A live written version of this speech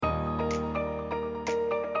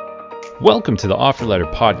Welcome to the Offer Letter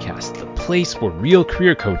Podcast, the place where real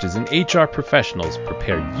career coaches and HR professionals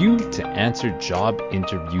prepare you to answer job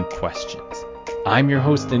interview questions. I'm your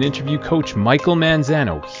host and interview coach, Michael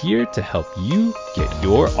Manzano, here to help you get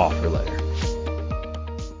your offer letter.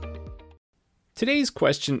 Today's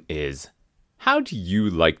question is, how do you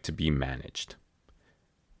like to be managed?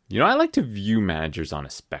 I like to view managers on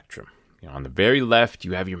a spectrum. On the very left,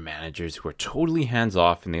 you have your managers who are totally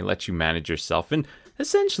hands-off and they let you manage yourself, and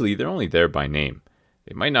essentially they're only there by name.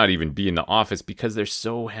 They might not even be in the office because they're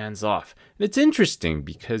so hands-off. And it's interesting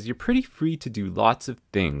because you're pretty free to do lots of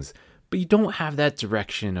things, but you don't have that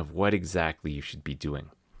direction of what exactly you should be doing.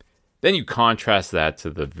 Then you contrast that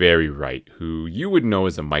to the very right, who you would know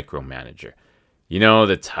as a micromanager.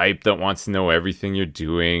 The type that wants to know everything you're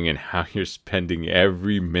doing and how you're spending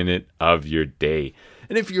every minute of your day.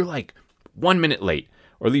 And if you're like 1 minute late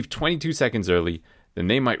or leave 22 seconds early, then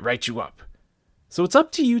they might write you up. So it's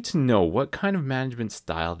up to you to know what kind of management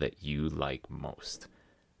style that you like most.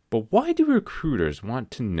 But why do recruiters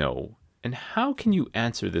want to know, and how can you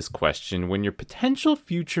answer this question when your potential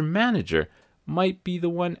future manager might be the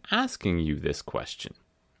one asking you this question?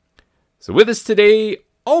 So with us today,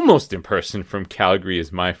 almost in person from Calgary,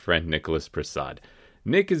 is my friend Nicholas Prasad.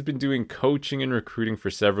 Nick has been doing coaching and recruiting for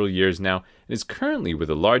several years now and is currently with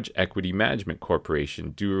a large equity management corporation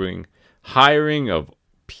doing hiring of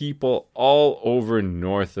people all over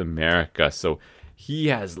North America. So he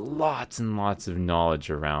has lots and lots of knowledge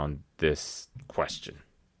around this question.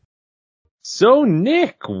 So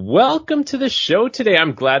Nick, welcome to the show today.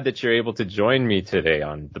 I'm glad that you're able to join me today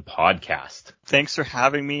on the podcast. Thanks for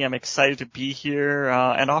having me. I'm excited to be here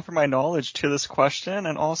and offer my knowledge to this question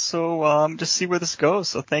and also just see where this goes.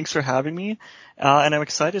 So thanks for having me, and I'm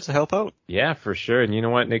excited to help out. Yeah, for sure. And you know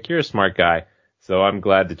what, Nick, you're a smart guy, so I'm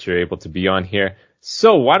glad that you're able to be on here.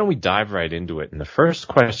 So why don't we dive right into it? And the first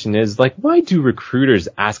question is, why do recruiters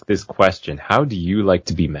ask this question? How do you like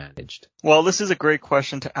to be managed? Well, this is a great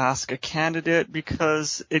question to ask a candidate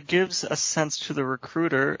because it gives a sense to the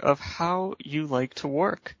recruiter of how you like to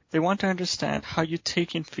work. They want to understand how you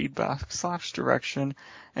take in feedback / direction,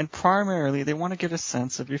 and primarily they want to get a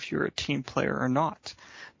sense of if you're a team player or not.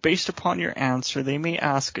 Based upon your answer, they may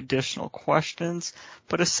ask additional questions,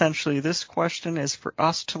 but essentially this question is for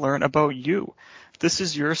us to learn about you. This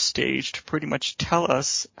is your stage to pretty much tell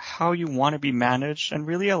us how you want to be managed and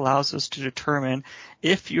really allows us to determine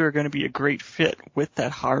if you're going to be a great fit with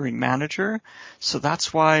that hiring manager. So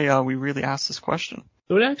that's why we really ask this question.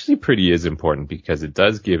 So it actually pretty is important because it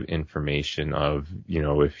does give information of,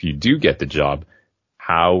 if you do get the job,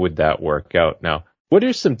 how would that work out? Now, what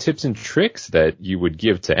are some tips and tricks that you would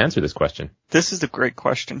give to answer this question? This is a great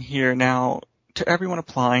question here. Now, to everyone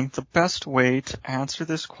applying, the best way to answer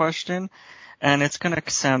this question, and it's going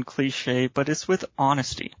to sound cliche, but it's with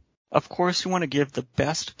honesty. Of course, you want to give the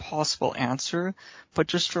best possible answer, but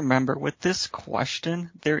just remember, with this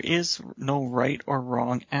question, there is no right or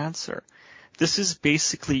wrong answer. This is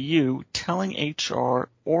basically you telling HR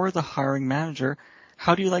or the hiring manager,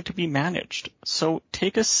 how do you like to be managed? So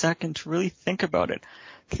take a second to really think about it.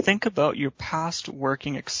 Think about your past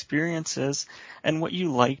working experiences and what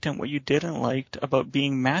you liked and what you didn't like about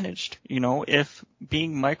being managed. If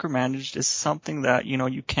being micromanaged is something that,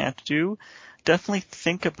 you can't do, definitely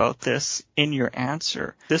think about this in your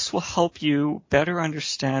answer. This will help you better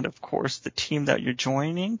understand, of course, the team that you're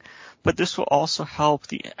joining, but this will also help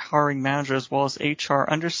the hiring manager as well as HR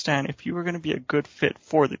understand if you are going to be a good fit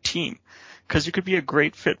for the team. Because you could be a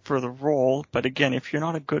great fit for the role, but again, if you're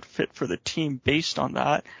not a good fit for the team based on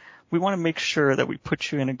that, we want to make sure that we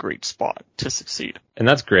put you in a great spot to succeed. And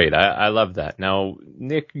that's great. I love that. Now,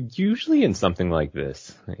 Nick, usually in something like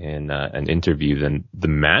this, in an interview, then the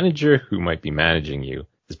manager who might be managing you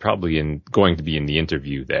is probably going to be in the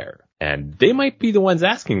interview there. And they might be the ones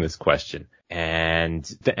asking this question. And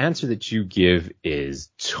the answer that you give is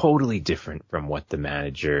totally different from what the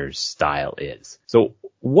manager's style is. So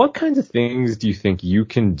what kinds of things do you think you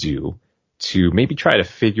can do to maybe try to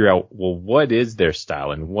figure out, what is their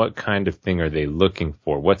style and what kind of thing are they looking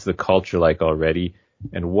for? What's the culture like already?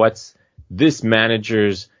 And what's this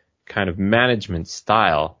manager's kind of management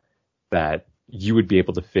style that you would be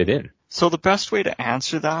able to fit in? So the best way to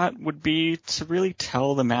answer that would be to really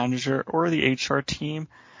tell the manager or the HR team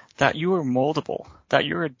that you are moldable, that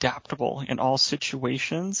you're adaptable in all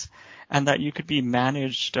situations, and that you could be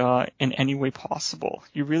managed in any way possible.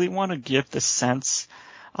 You really want to give the sense,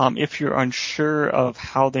 if you're unsure of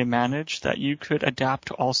how they manage, that you could adapt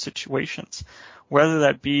to all situations, whether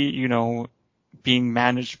that be, being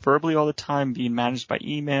managed verbally all the time, being managed by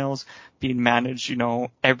emails, being managed,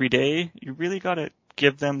 every day. You really got to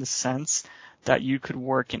give them the sense that you could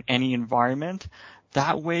work in any environment.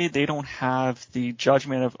 That way they don't have the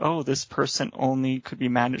judgment of, oh, this person only could be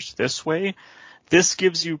managed this way. This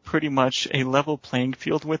gives you pretty much a level playing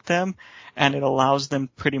field with them, and it allows them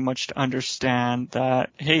pretty much to understand that,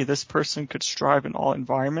 hey, this person could strive in all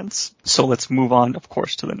environments. So let's move on, of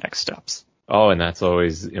course, to the next steps. Oh, and that's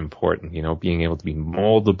always important, being able to be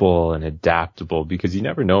moldable and adaptable, because you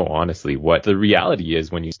never know, honestly, what the reality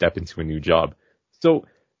is when you step into a new job. So,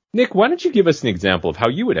 Nick, why don't you give us an example of how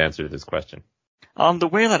you would answer this question? The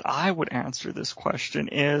way that I would answer this question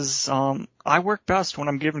is I work best when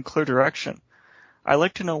I'm given clear direction. I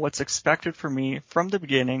like to know what's expected from me from the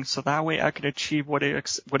beginning, so that way I can achieve what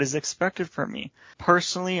is expected from me.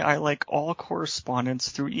 Personally, I like all correspondence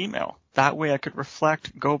through email. That way I could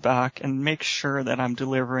reflect, go back, and make sure that I'm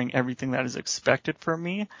delivering everything that is expected from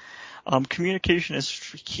me. Communication is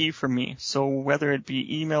key for me, so whether it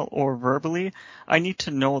be email or verbally, I need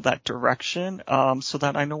to know that direction so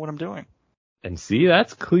that I know what I'm doing. And see,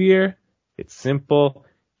 that's clear. It's simple.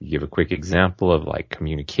 You give a quick example of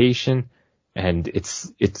communication. And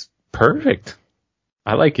it's perfect.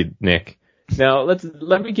 I like it, Nick. Now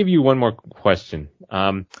let me give you one more question.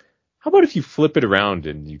 How about if you flip it around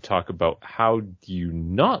and you talk about how do you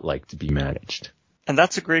not like to be managed? And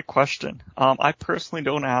that's a great question. I personally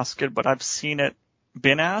don't ask it, but I've seen it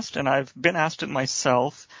been asked, and I've been asked it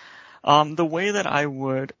myself. The way that I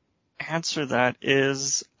would answer that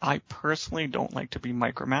is I personally don't like to be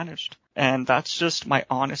micromanaged. And that's just my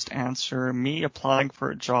honest answer. Me applying for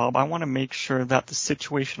a job, I want to make sure that the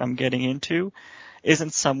situation I'm getting into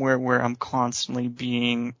isn't somewhere where I'm constantly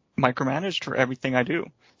being micromanaged for everything I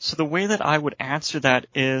do. So the way that I would answer that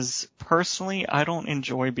is, personally, I don't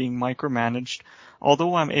enjoy being micromanaged.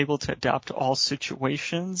 Although I'm able to adapt to all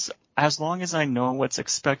situations, as long as I know what's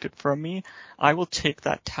expected from me, I will take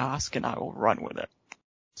that task and I will run with it.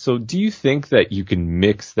 So do you think that you can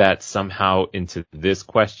mix that somehow into this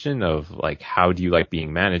question of how do you like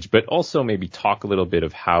being managed, but also maybe talk a little bit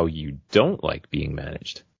of how you don't like being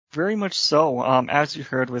managed? Very much so. As you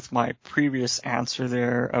heard with my previous answer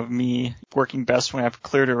there of me working best when I have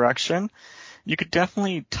clear direction, you could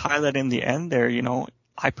definitely tie that in the end there.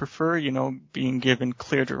 I prefer, being given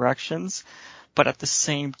clear directions, but at the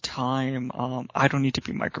same time, I don't need to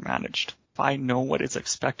be micromanaged. If I know what is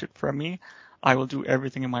expected from me, I will do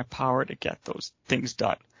everything in my power to get those things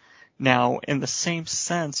done. Now, in the same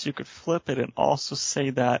sense, you could flip it and also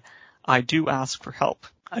say that I do ask for help.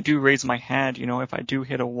 I do raise my hand, if I do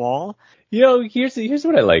hit a wall. Here's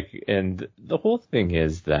what I like. And the whole thing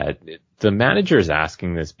is that the manager is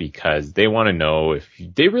asking this because they want to know if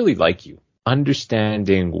they really like you.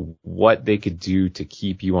 Understanding what they could do to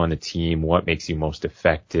keep you on the team, what makes you most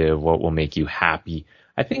effective, what will make you happy.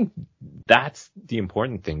 I think that's the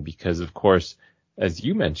important thing because, of course, as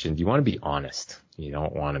you mentioned, you want to be honest. You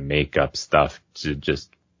don't want to make up stuff to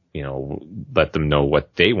just, let them know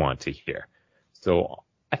what they want to hear. So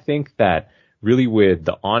I think that really with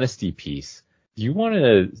the honesty piece, you want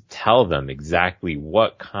to tell them exactly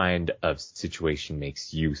what kind of situation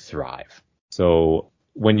makes you thrive. So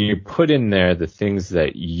when you put in there the things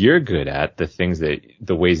that you're good at,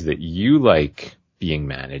 the ways that you like being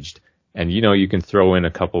managed, and you can throw in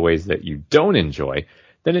a couple ways that you don't enjoy,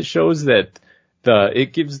 then it shows that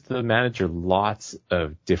it gives the manager lots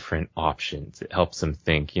of different options. It helps them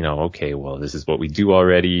think, okay, well, this is what we do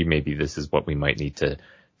already. Maybe this is what we might need to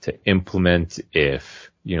implement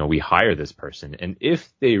if, we hire this person. And if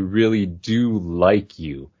they really do like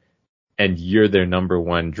you and you're their number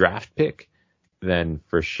one draft pick, then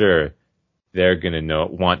for sure they're going to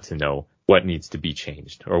want to know what needs to be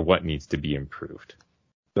changed or what needs to be improved.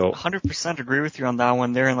 So 100% agree with you on that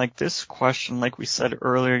one there. And this question, like we said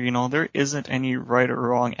earlier, there isn't any right or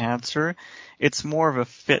wrong answer. It's more of a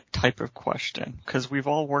fit type of question because we've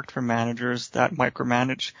all worked for managers that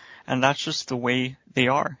micromanage, and that's just the way they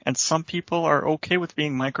are. And some people are okay with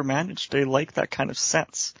being micromanaged. They like that kind of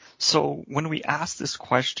sense. So when we ask this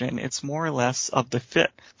question, it's more or less of the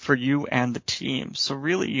fit for you and the team. So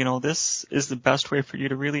really, this is the best way for you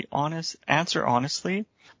to really answer honestly.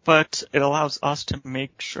 But it allows us to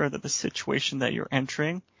make sure that the situation that you're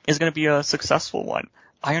entering is going to be a successful one.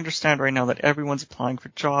 I understand right now that everyone's applying for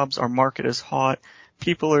jobs. Our market is hot.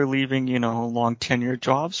 People are leaving, long tenure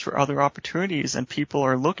jobs for other opportunities, and people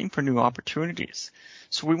are looking for new opportunities.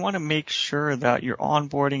 So we want to make sure that your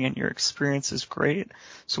onboarding and your experience is great.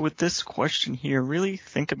 So with this question here, really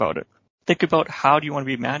think about it. Think about how do you want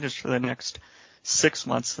to be managed for the next 6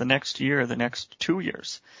 months, the next year, the next 2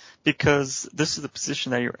 years. Because this is the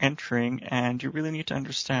position that you're entering, and you really need to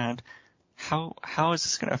understand how is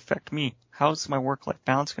this going to affect me? How is my work-life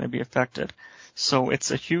balance going to be affected? So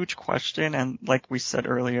it's a huge question, and like we said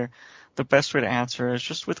earlier, the best way to answer is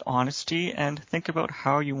just with honesty and think about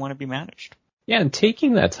how you want to be managed. Yeah, and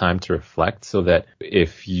taking that time to reflect so that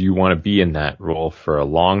if you want to be in that role for a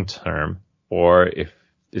long term, or if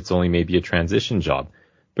it's only maybe a transition job,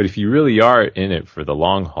 but if you really are in it for the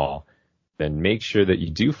long haul, then make sure that you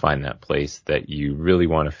do find that place that you really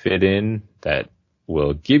want to fit in, that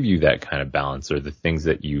will give you that kind of balance or the things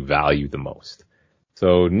that you value the most.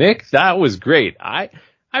 So Nick, that was great. I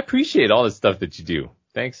appreciate all the stuff that you do.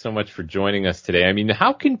 Thanks so much for joining us today. I mean,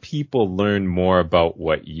 how can people learn more about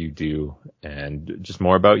what you do and just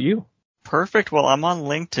more about you? Perfect. Well, I'm on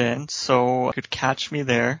LinkedIn, so you could catch me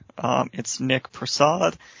there. It's Nick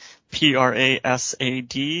Prasad,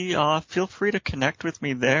 Prasad. Feel free to connect with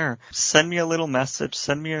me there. Send me a little message,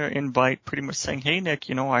 send me an invite pretty much saying, hey, Nick,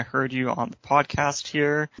 I heard you on the podcast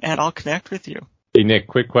here, and I'll connect with you. Hey, Nick,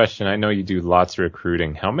 quick question. I know you do lots of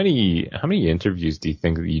recruiting. How many interviews do you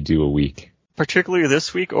think that you do a week? Particularly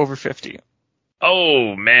this week, over 50.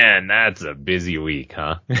 Oh, man, that's a busy week,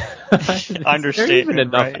 huh? Understatement, is there even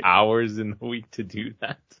enough right? hours in the week to do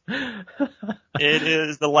that? It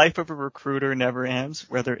is. The life of a recruiter never ends,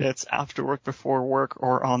 whether it's after work, before work,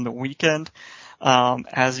 or on the weekend.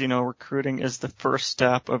 As you know, recruiting is the first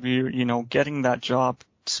step of you getting that job,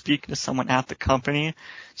 speaking to someone at the company.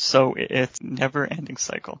 So it's a never-ending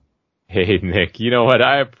cycle. Hey, Nick, you know what?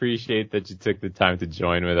 I appreciate that you took the time to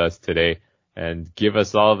join with us today and give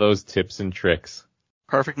us all those tips and tricks.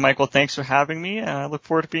 Perfect, Michael. Thanks for having me, and I look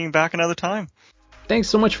forward to being back another time. Thanks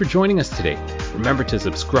so much for joining us today. Remember to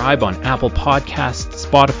subscribe on Apple Podcasts,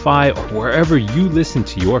 Spotify, or wherever you listen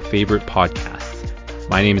to your favorite podcasts.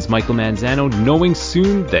 My name is Michael Manzano, knowing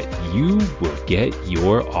soon that you will get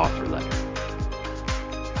your offer letter.